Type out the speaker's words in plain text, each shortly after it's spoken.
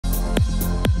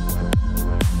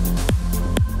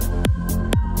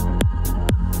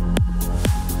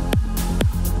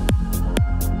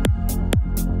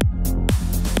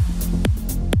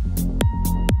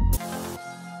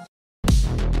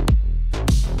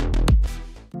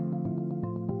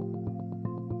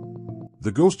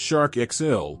The Ghost Shark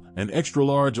XL, an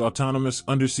extra-large autonomous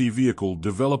undersea vehicle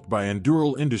developed by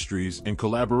Endural Industries in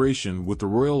collaboration with the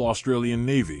Royal Australian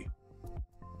Navy.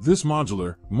 This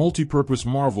modular, multi-purpose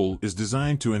marvel is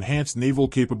designed to enhance naval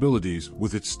capabilities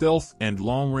with its stealth and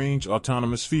long-range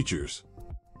autonomous features.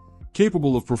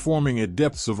 Capable of performing at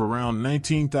depths of around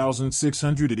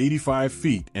 19,685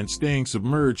 feet and staying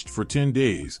submerged for 10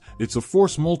 days, it's a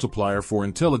force multiplier for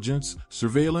intelligence,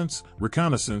 surveillance,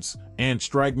 reconnaissance, and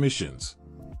strike missions.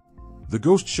 The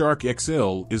Ghost Shark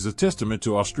XL is a testament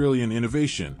to Australian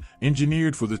innovation,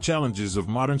 engineered for the challenges of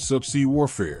modern subsea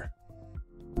warfare.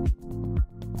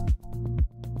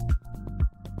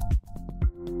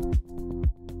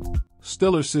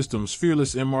 Steller Systems'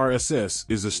 Fearless MRSS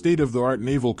is a state-of-the-art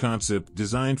naval concept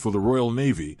designed for the Royal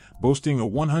Navy, boasting a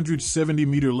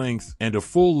 170-meter length and a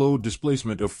full load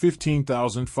displacement of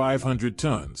 15,500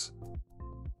 tons.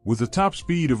 With a top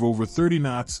speed of over 30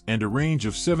 knots and a range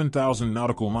of 7,000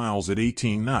 nautical miles at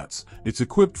 18 knots, it's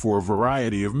equipped for a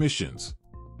variety of missions.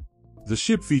 The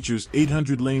ship features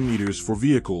 800 lane meters for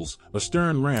vehicles, a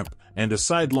stern ramp, and a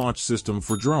side launch system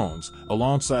for drones,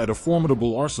 alongside a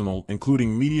formidable arsenal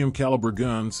including medium-caliber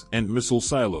guns and missile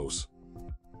silos.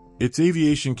 Its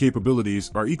aviation capabilities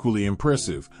are equally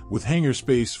impressive, with hangar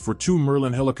space for 2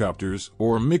 Merlin helicopters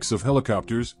or a mix of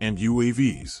helicopters and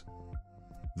UAVs.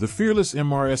 The Fearless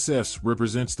MRSS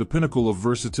represents the pinnacle of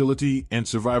versatility and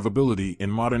survivability in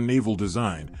modern naval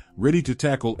design, ready to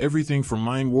tackle everything from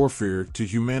mine warfare to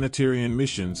humanitarian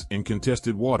missions in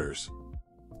contested waters.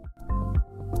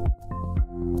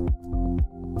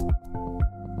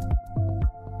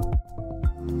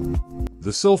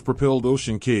 The Self-Propelled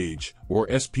Ocean Cage, or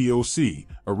SPOC,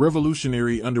 a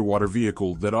revolutionary underwater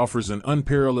vehicle that offers an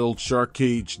unparalleled shark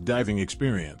cage diving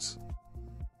experience.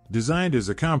 Designed as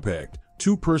a compact,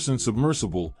 two-person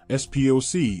submersible,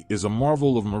 SPOC is a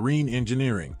marvel of marine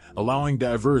engineering, allowing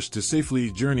divers to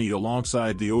safely journey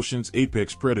alongside the ocean's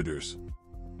apex predators.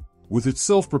 With its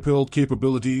self-propelled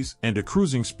capabilities and a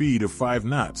cruising speed of 5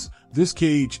 knots, this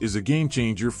cage is a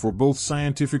game-changer for both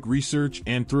scientific research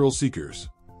and thrill seekers.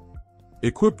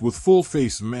 Equipped with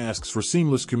full-face masks for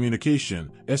seamless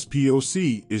communication,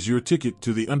 SPOC is your ticket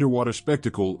to the underwater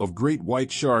spectacle of great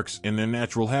white sharks in their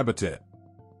natural habitat.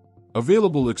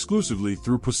 Available exclusively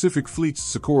through Pacific Fleet's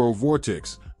Socorro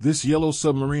Vortex, this yellow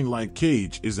submarine-like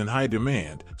cage is in high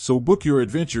demand, so book your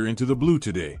adventure into the blue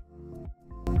today.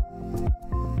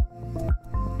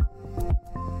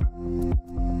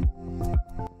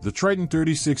 The Triton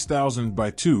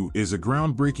 36000x2 is a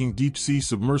groundbreaking deep-sea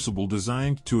submersible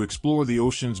designed to explore the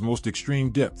ocean's most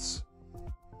extreme depths.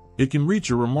 It can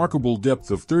reach a remarkable depth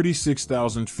of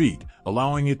 36,000 feet,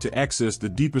 allowing it to access the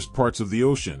deepest parts of the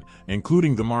ocean,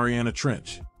 including the Mariana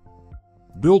Trench.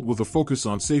 Built with a focus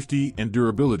on safety and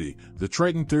durability, the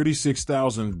Triton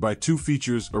 36000x2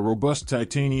 features a robust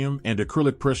titanium and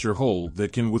acrylic pressure hull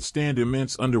that can withstand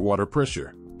immense underwater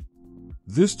pressure.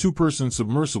 This two-person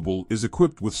submersible is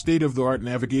equipped with state-of-the-art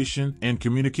navigation and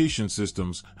communication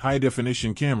systems,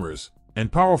 high-definition cameras,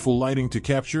 and powerful lighting to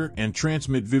capture and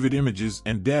transmit vivid images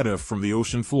and data from the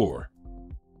ocean floor.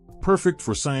 Perfect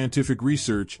for scientific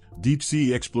research,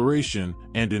 deep-sea exploration,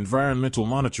 and environmental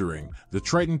monitoring, the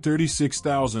Triton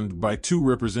 36000x2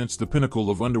 represents the pinnacle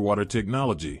of underwater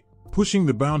technology, pushing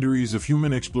the boundaries of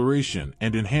human exploration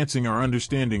and enhancing our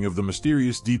understanding of the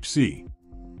mysterious deep sea.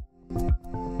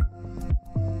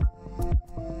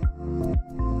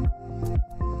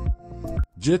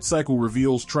 JetCycle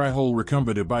reveals tri-hull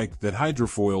recumbent bike that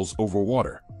hydrofoils over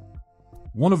water.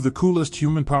 One of the coolest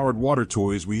human-powered water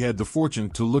toys we had the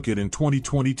fortune to look at in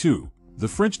 2022, the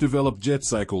French-developed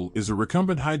JetCycle is a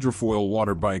recumbent hydrofoil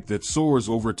water bike that soars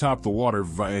over top the water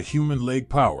via human leg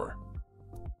power.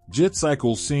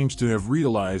 JetCycle seems to have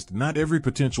realized not every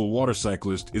potential water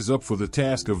cyclist is up for the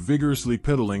task of vigorously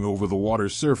pedaling over the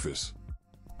water's surface.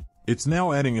 It's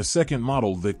now adding a second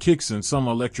model that kicks in some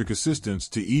electric assistance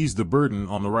to ease the burden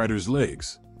on the rider's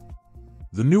legs.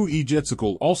 The new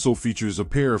E-JetCycle also features a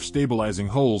pair of stabilizing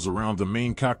hulls around the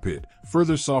main cockpit,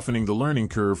 further softening the learning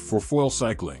curve for foil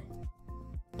cycling.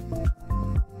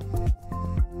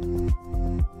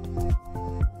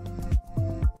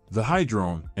 The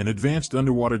hydrone, an advanced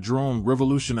underwater drone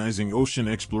revolutionizing ocean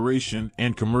exploration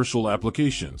and commercial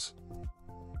applications.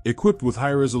 Equipped with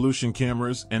high-resolution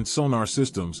cameras and sonar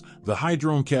systems, the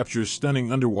hydrone captures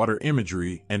stunning underwater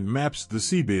imagery and maps the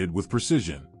seabed with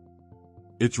precision.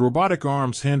 Its robotic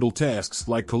arms handle tasks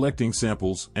like collecting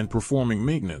samples and performing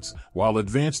maintenance, while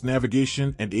advanced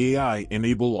navigation and AI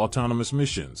enable autonomous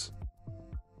missions.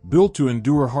 Built to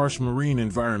endure harsh marine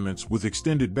environments with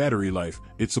extended battery life,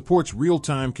 it supports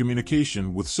real-time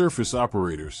communication with surface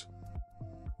operators.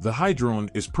 The hydrone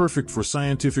is perfect for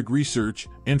scientific research,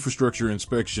 infrastructure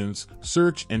inspections,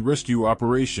 search and rescue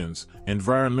operations,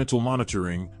 environmental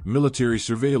monitoring, military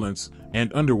surveillance,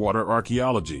 and underwater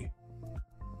archaeology.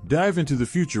 Dive into the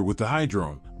future with the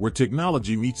hydrone, where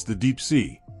technology meets the deep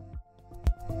sea.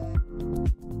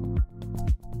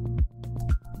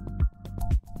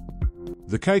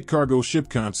 The Kite cargo ship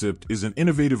concept is an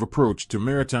innovative approach to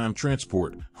maritime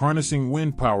transport, harnessing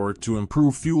wind power to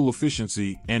improve fuel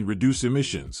efficiency and reduce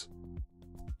emissions.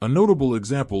 A notable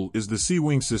example is the Sea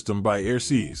Wing system by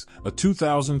Artemis, a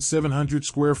 2,700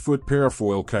 square foot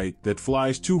parafoil kite that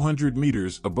flies 200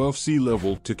 meters above sea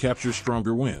level to capture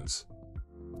stronger winds.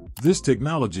 This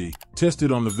technology,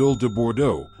 tested on the Ville de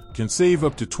Bordeaux, can save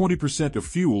up to 20% of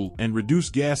fuel and reduce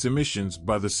gas emissions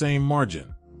by the same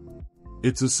margin.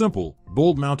 It's a simple,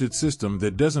 bolt-mounted system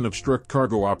that doesn't obstruct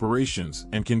cargo operations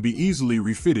and can be easily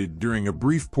refitted during a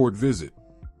brief port visit.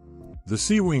 The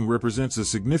Sea Wing represents a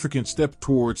significant step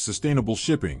towards sustainable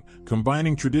shipping,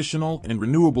 combining traditional and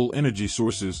renewable energy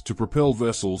sources to propel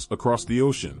vessels across the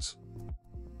oceans.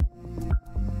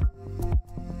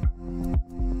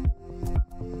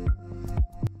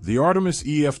 The Artemis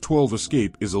EF-12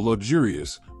 Escape is a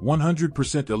luxurious,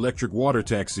 100% electric water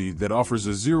taxi that offers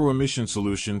a zero-emission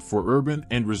solution for urban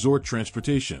and resort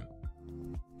transportation.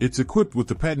 It's equipped with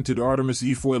the patented Artemis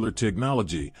eFoiler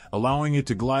technology, allowing it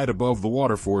to glide above the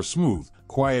water for a smooth,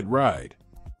 quiet ride.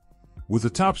 With a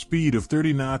top speed of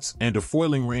 30 knots and a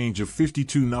foiling range of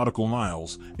 52 nautical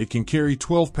miles, it can carry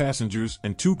 12 passengers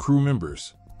and 2 crew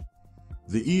members.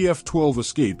 The EF-12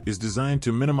 Escape is designed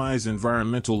to minimize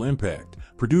environmental impact,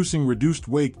 producing reduced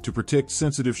weight to protect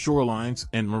sensitive shorelines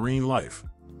and marine life.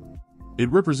 It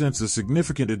represents a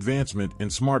significant advancement in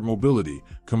smart mobility,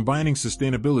 combining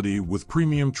sustainability with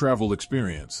premium travel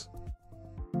experience.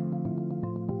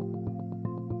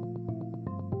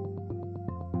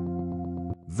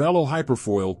 Valo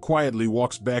Hyperfoil quietly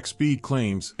walks back speed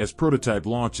claims as prototype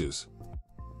launches.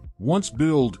 Once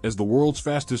billed as the world's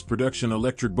fastest production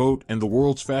electric boat and the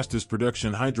world's fastest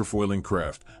production hydrofoiling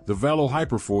craft, the Valo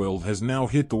Hyperfoil has now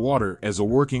hit the water as a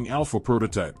working alpha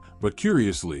prototype, but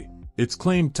curiously, its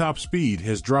claimed top speed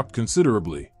has dropped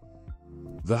considerably.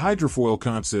 The hydrofoil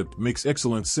concept makes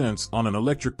excellent sense on an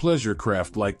electric pleasure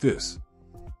craft like this.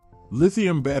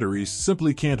 Lithium batteries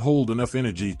simply can't hold enough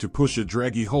energy to push a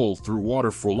draggy hull through water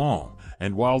for long,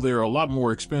 and while they're a lot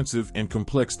more expensive and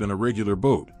complex than a regular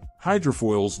boat,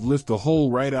 hydrofoils lift the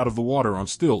hull right out of the water on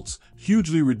stilts,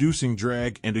 hugely reducing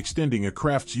drag and extending a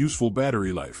craft's useful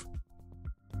battery life.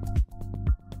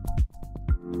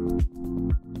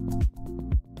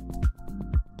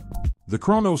 The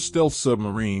Kronos Stealth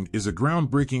Submarine is a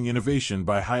groundbreaking innovation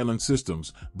by Highland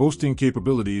Systems, boasting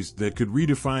capabilities that could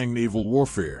redefine naval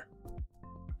warfare.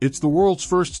 It's the world's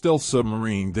first stealth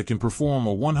submarine that can perform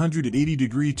a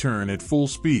 180-degree turn at full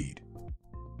speed.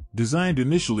 Designed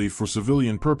initially for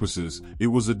civilian purposes, it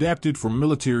was adapted for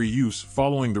military use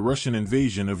following the Russian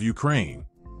invasion of Ukraine.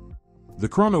 The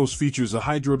Kronos features a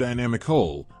hydrodynamic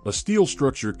hull, a steel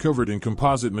structure covered in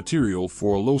composite material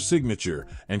for a low signature,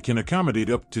 and can accommodate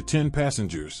up to 10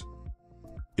 passengers.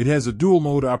 It has a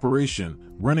dual-mode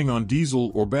operation, running on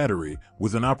diesel or battery,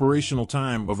 with an operational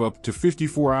time of up to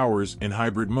 54 hours in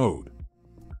hybrid mode.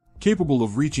 Capable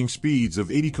of reaching speeds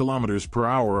of 80 km per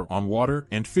hour on water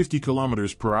and 50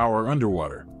 km per hour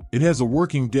underwater. It has a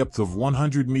working depth of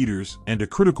 100 meters and a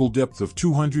critical depth of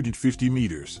 250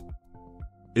 meters.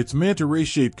 Its manta ray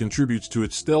shape contributes to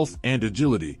its stealth and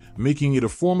agility, making it a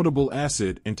formidable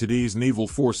asset in today's naval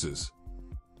forces.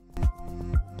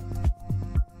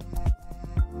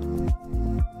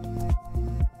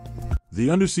 The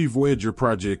Undersea Voyager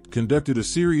project conducted a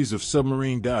series of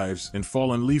submarine dives in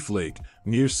Fallen Leaf Lake,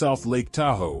 near South Lake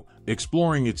Tahoe,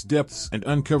 exploring its depths and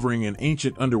uncovering an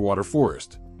ancient underwater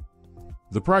forest.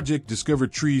 The project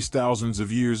discovered trees thousands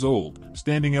of years old,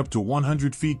 standing up to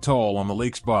 100 feet tall on the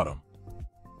lake's bottom.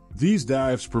 These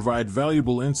dives provide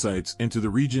valuable insights into the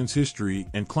region's history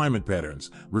and climate patterns,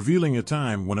 revealing a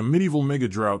time when a medieval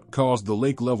megadrought caused the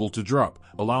lake level to drop,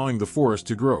 allowing the forest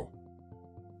to grow.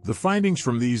 The findings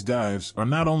from these dives are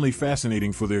not only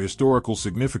fascinating for their historical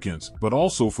significance, but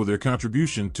also for their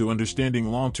contribution to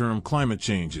understanding long-term climate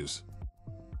changes.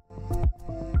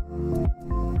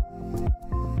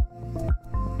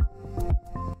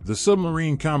 The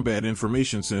Submarine Combat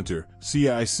Information Center,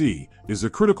 CIC, is a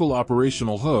critical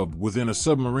operational hub within a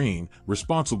submarine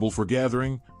responsible for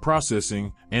gathering,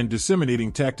 processing, and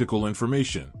disseminating tactical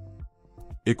information.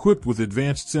 Equipped with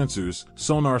advanced sensors,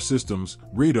 sonar systems,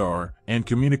 radar, and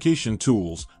communication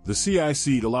tools, the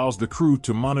CIC allows the crew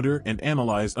to monitor and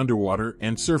analyze underwater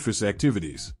and surface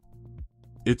activities.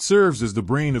 It serves as the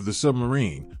brain of the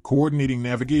submarine, coordinating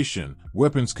navigation,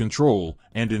 weapons control,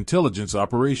 and intelligence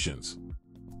operations.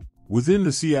 Within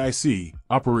the CIC,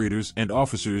 operators and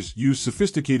officers use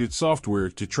sophisticated software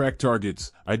to track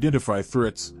targets, identify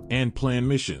threats, and plan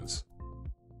missions.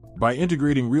 By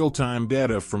integrating real-time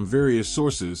data from various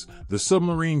sources, the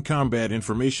Submarine Combat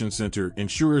Information Center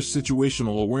ensures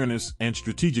situational awareness and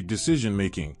strategic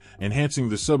decision-making, enhancing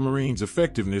the submarine's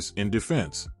effectiveness in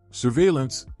defense,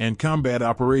 surveillance, and combat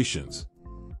operations.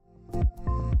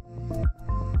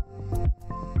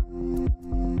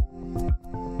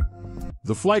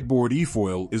 The Fliteboard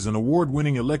eFoil is an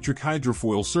award-winning electric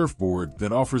hydrofoil surfboard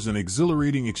that offers an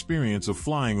exhilarating experience of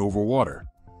flying over water.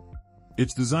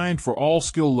 It's designed for all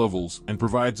skill levels and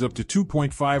provides up to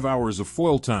 2.5 hours of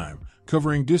foil time,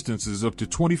 covering distances up to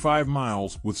 25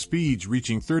 miles with speeds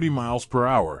reaching 30 miles per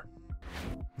hour.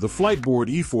 The Fliteboard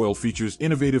eFoil features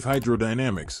innovative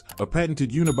hydrodynamics, a patented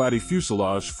unibody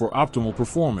fuselage for optimal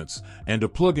performance, and a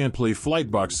plug-and-play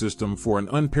flightbox system for an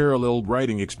unparalleled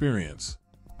riding experience.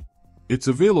 It's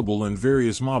available in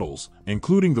various models,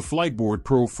 including the Fliteboard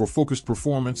Pro for focused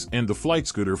performance and the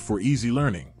FlightScooter for easy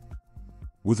learning.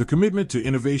 With a commitment to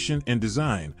innovation and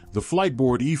design, the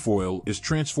Fliteboard eFoil is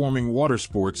transforming water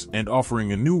sports and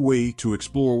offering a new way to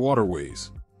explore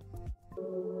waterways.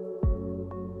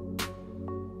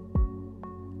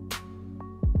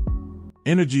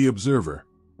 Energy Observer.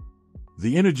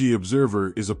 The Energy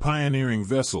Observer is a pioneering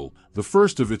vessel, the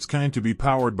first of its kind to be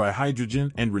powered by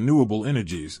hydrogen and renewable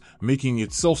energies, making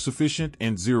it self-sufficient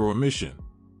and zero-emission.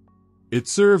 It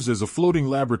serves as a floating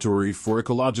laboratory for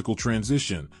ecological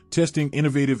transition, testing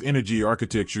innovative energy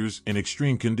architectures in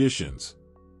extreme conditions.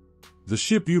 The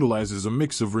ship utilizes a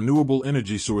mix of renewable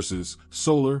energy sources,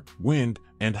 solar, wind,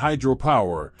 and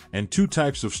hydropower, and two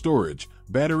types of storage,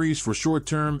 batteries for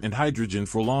short-term and hydrogen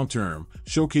for long-term,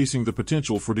 showcasing the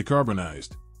potential for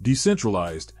decarbonized,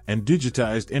 decentralized, and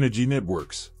digitized energy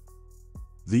networks.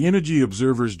 The Energy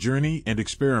Observer's journey and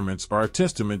experiments are a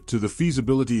testament to the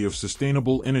feasibility of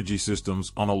sustainable energy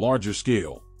systems on a larger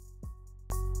scale.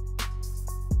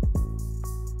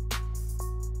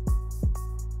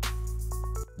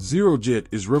 ZeroJet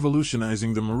is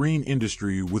revolutionizing the marine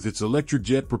industry with its electric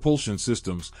jet propulsion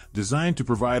systems designed to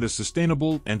provide a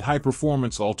sustainable and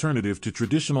high-performance alternative to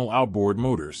traditional outboard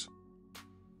motors.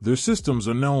 Their systems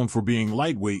are known for being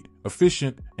lightweight,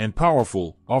 efficient, and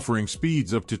powerful, offering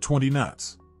speeds up to 20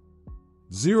 knots.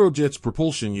 ZeroJet's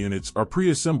propulsion units are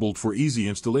pre-assembled for easy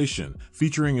installation,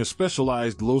 featuring a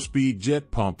specialized low-speed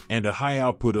jet pump and a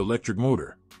high-output electric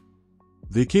motor.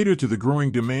 They cater to the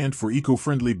growing demand for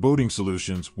eco-friendly boating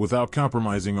solutions without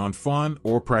compromising on fun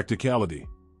or practicality.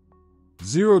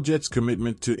 ZeroJet's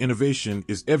commitment to innovation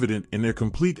is evident in their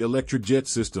complete electric jet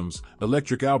systems,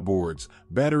 electric outboards,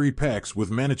 battery packs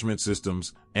with management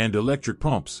systems, and electric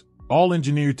pumps, all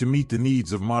engineered to meet the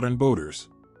needs of modern boaters.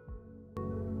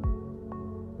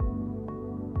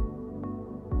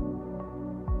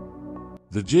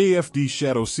 The JFD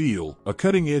Shadow Seal, a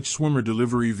cutting-edge swimmer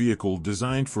delivery vehicle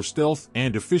designed for stealth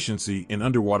and efficiency in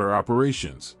underwater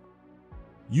operations.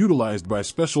 Utilized by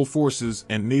special forces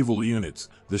and naval units,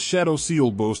 the Shadow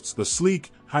Seal boasts a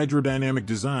sleek, hydrodynamic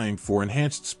design for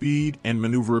enhanced speed and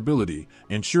maneuverability,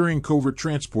 ensuring covert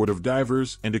transport of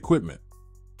divers and equipment.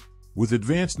 With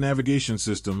advanced navigation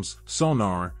systems,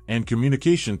 sonar, and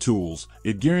communication tools,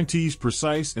 it guarantees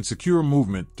precise and secure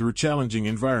movement through challenging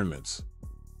environments.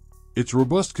 Its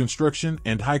robust construction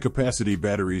and high-capacity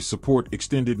batteries support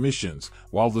extended missions,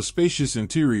 while the spacious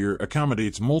interior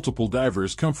accommodates multiple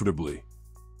divers comfortably.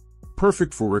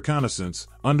 Perfect for reconnaissance,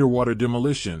 underwater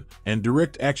demolition, and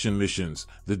direct action missions,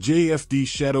 the JFD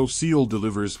Shadow Seal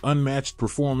delivers unmatched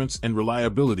performance and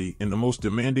reliability in the most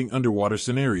demanding underwater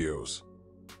scenarios.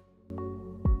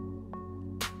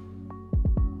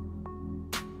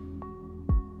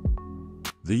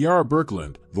 The YARA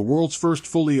Birkeland, the world's first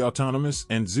fully autonomous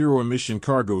and zero-emission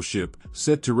cargo ship,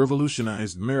 set to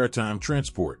revolutionize maritime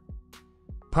transport.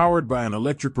 Powered by an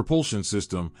electric propulsion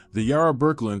system, the YARA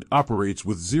Birkeland operates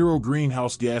with zero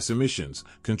greenhouse gas emissions,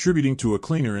 contributing to a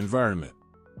cleaner environment.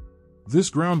 This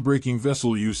groundbreaking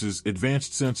vessel uses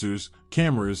advanced sensors,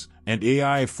 cameras, and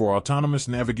AI for autonomous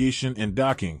navigation and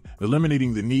docking,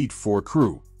 eliminating the need for a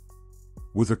crew.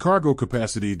 With a cargo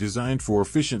capacity designed for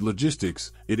efficient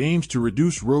logistics, it aims to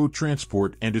reduce road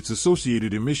transport and its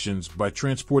associated emissions by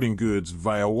transporting goods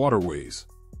via waterways.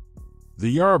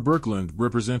 The YARA Birkeland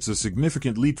represents a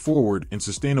significant leap forward in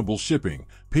sustainable shipping,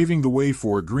 paving the way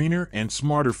for a greener and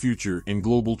smarter future in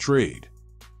global trade.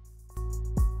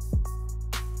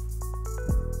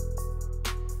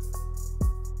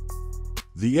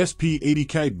 The SP80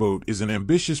 Kiteboat is an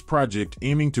ambitious project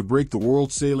aiming to break the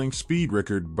world sailing speed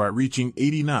record by reaching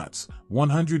 80 knots,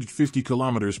 150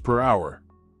 kilometers per hour.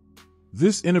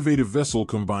 This innovative vessel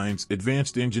combines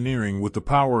advanced engineering with the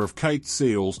power of kite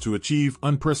sails to achieve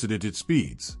unprecedented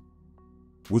speeds.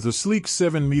 With a sleek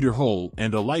 7-meter hull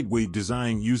and a lightweight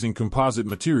design using composite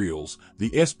materials,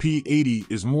 the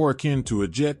SP80 is more akin to a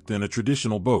jet than a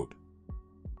traditional boat.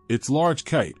 Its large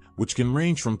kite, which can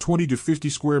range from 20 to 50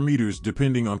 square meters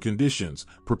depending on conditions,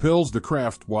 propels the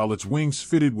craft while its wings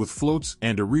fitted with floats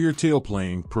and a rear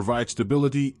tailplane provide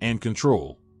stability and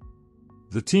control.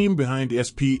 The team behind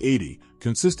SP80,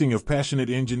 consisting of passionate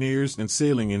engineers and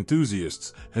sailing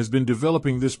enthusiasts, has been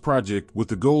developing this project with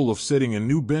the goal of setting a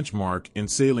new benchmark in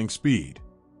sailing speed.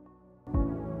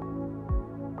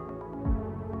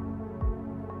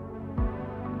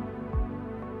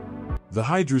 The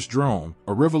Hydrus Drone,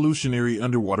 a revolutionary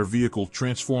underwater vehicle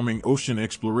transforming ocean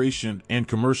exploration and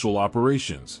commercial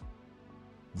operations.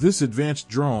 This advanced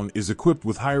drone is equipped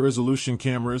with high-resolution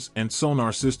cameras and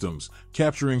sonar systems,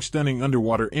 capturing stunning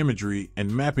underwater imagery and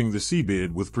mapping the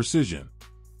seabed with precision.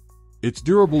 Its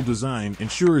durable design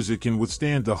ensures it can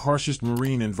withstand the harshest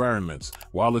marine environments,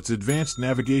 while its advanced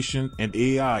navigation and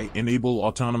AI enable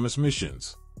autonomous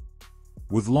missions.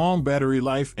 With long battery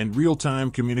life and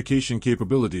real-time communication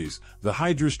capabilities, the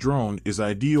Hydrus Drone is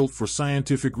ideal for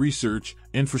scientific research,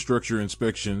 infrastructure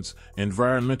inspections,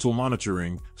 environmental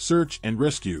monitoring, search and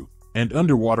rescue, and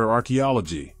underwater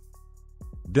archaeology.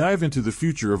 Dive into the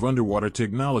future of underwater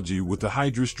technology with the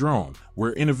Hydrus Drone,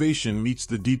 where innovation meets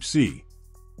the deep sea.